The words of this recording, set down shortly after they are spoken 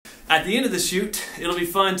At the end of the shoot, it'll be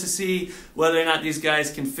fun to see whether or not these guys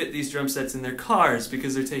can fit these drum sets in their cars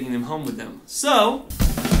because they're taking them home with them. So,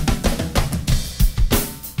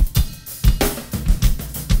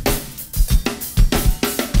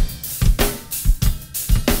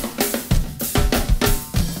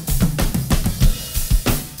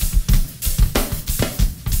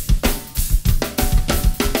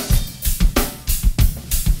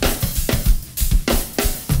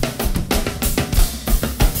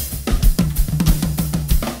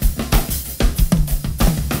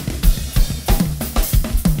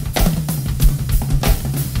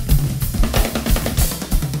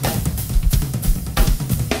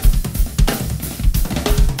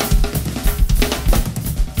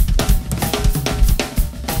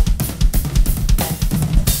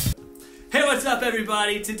 what's up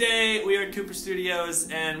everybody? Today we are at Coop3r Studios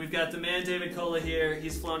and we've got the man David Cola here.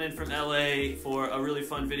 He's flown in from LA for a really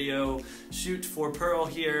fun video shoot for Pearl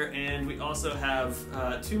here, and we also have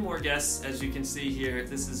two more guests as you can see here.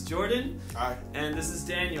 This is Jordan. Hi. And this is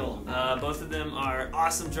Daniel. Both of them are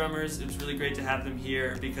awesome drummers. It was really great to have them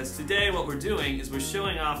here because today what we're doing is we're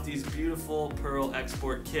showing off these beautiful Pearl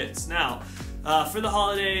export kits. Now, for the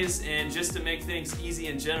holidays and just to make things easy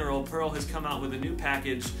in general, Pearl has come out with a new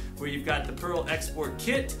package where you've got the Pearl Export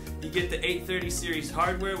Kit, you get the 830 series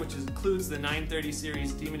hardware, which includes the 930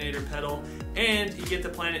 series Demonator pedal, and you get the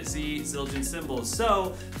Planet Z Zildjian cymbals.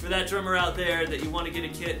 So, for that drummer out there that you want to get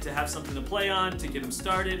a kit to have something to play on, to get them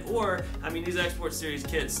started, or, I mean, these Export Series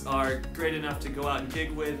kits are great enough to go out and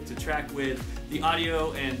gig with, to track with. The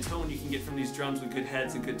audio and tone you can get from these drums with good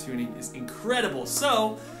heads and good tuning is incredible.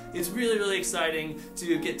 So, it's really, really exciting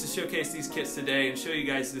to get to showcase these kits today and show you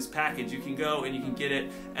guys this package. You can go and you can get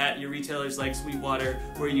it at your retailers like Sweetwater,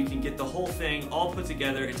 where you can get the whole thing all put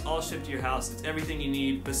together. It's all shipped to your house. It's everything you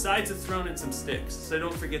need, besides a throne and some sticks. So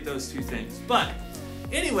don't forget those two things. But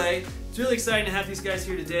anyway, it's really exciting to have these guys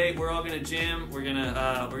here today. We're all gonna jam. We're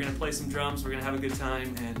gonna play some drums. We're gonna have a good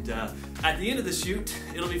time. And at the end of the shoot,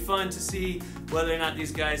 it'll be fun to see whether or not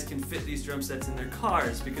these guys can fit these drum sets in their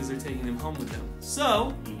cars because they're taking them home with them.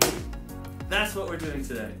 So that's what we're doing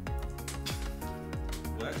today.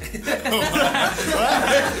 What? What?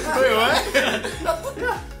 Wait, what?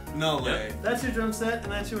 Yeah. No way. Yep. That's your drum set,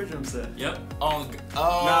 and that's your drum set. Yep. Oh. No.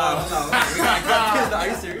 Are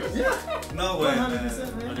you serious? Yeah. No way.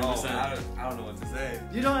 100%, man. 100%. Oh, I don't know what to say.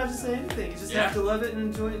 You don't have to say anything. You just have to love it and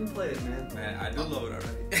enjoy it and play it, man. Man, I do love it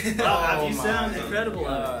already. Oh, you sound incredible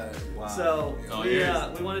on it. Wow. So Oh, we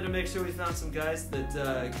wanted to make sure we found some guys that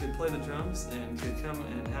could play the drums and could come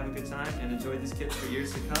and have a good time and enjoy these kits for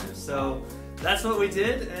years to come. So that's what we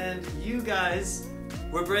did, and you guys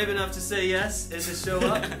were brave enough to say yes and to show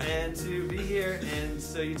up and to be here, and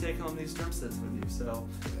so you take home these drum sets with you. So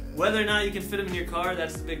whether or not you can fit them in your car,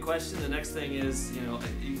 that's the big question. The next thing is, you know,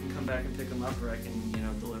 you can come back and pick them up, or I can, you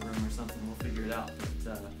know, deliver them or something. We'll figure it out.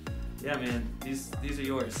 But yeah, man, these are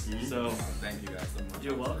yours. So Thank you guys so much.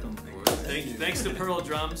 you're welcome. Thanks to Pearl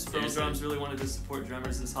Drums. Pearl Drums really wanted to support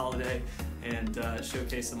drummers this holiday and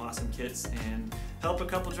showcase some awesome kits and help a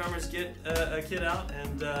couple drummers get a kit out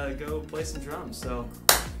and go play some drums. So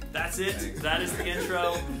that's it. Thanks. That is the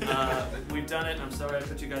intro. We've done it. I'm sorry I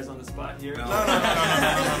put you guys on the spot here. No.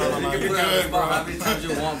 You can be good, bro. How many times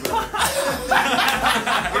you want, bro?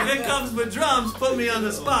 If it comes with drums, put me on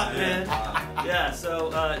the spot, man. Yeah. So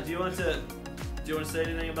do you want to say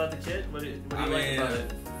anything about the kit? What do you like about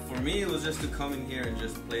it? For me, it was just to come in here and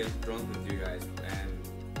just play drums with you guys, and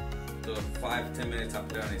the 5-10 minutes I've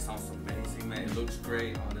done, it sounds amazing, man. It looks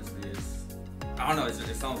great, honestly. I don't know, it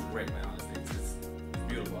sounds great, man. Honestly, it's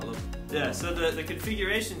beautiful. I love it. Yeah. So the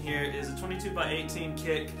configuration here is a 22x18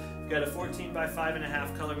 kick. Got a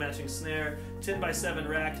 14x5.5 color matching snare, 10x7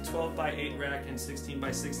 rack, 12x8 rack, and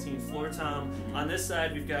 16x16 floor tom. On this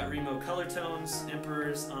side, we've got Remo color tones,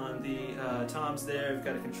 Emperors on the toms there. We've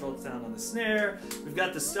got a controlled sound on the snare. We've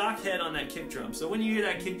got the stock head on that kick drum. So when you hear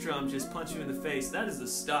that kick drum just punch you in the face, that is the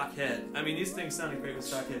stock head. I mean, these things sounded great with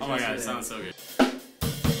stock heads. Oh my god, it sounds so good.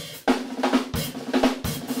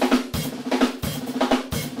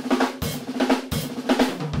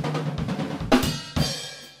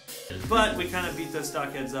 But we kind of beat those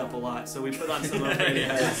stock heads up a lot, so we put on some upgraded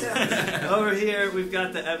heads. Over here, we've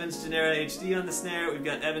got the Evans Genera HD on the snare. We've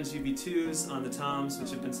got Evans UB2s on the toms, which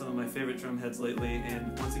have been some of my favorite drum heads lately.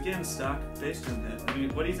 And once again, stock bass drum head. I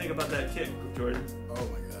mean, what do you think about that kick, Jordan? Oh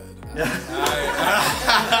my god. Yeah.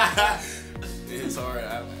 It's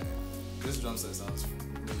hard. This drum set sounds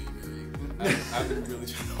I've been really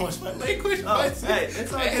trying to watch my language. Oh, hey,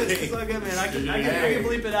 it's all good. It's all good, man. I can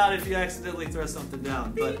bleep it out if you accidentally throw something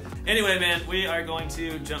down. But anyway, man, we are going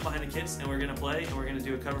to jump behind the kits and we're gonna play and we're gonna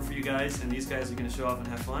do a cover for you guys. And these guys are gonna show off and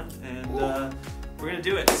have fun. And we're gonna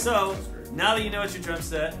do it. So now that you know it's your drum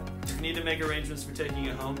set, if you need to make arrangements for taking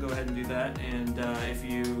it home, go ahead and do that. And if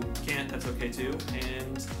you can't, that's okay too.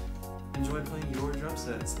 And enjoy playing your drum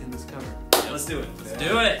sets in this cover. Let's do it. Let's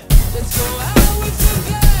do it. Let's go out.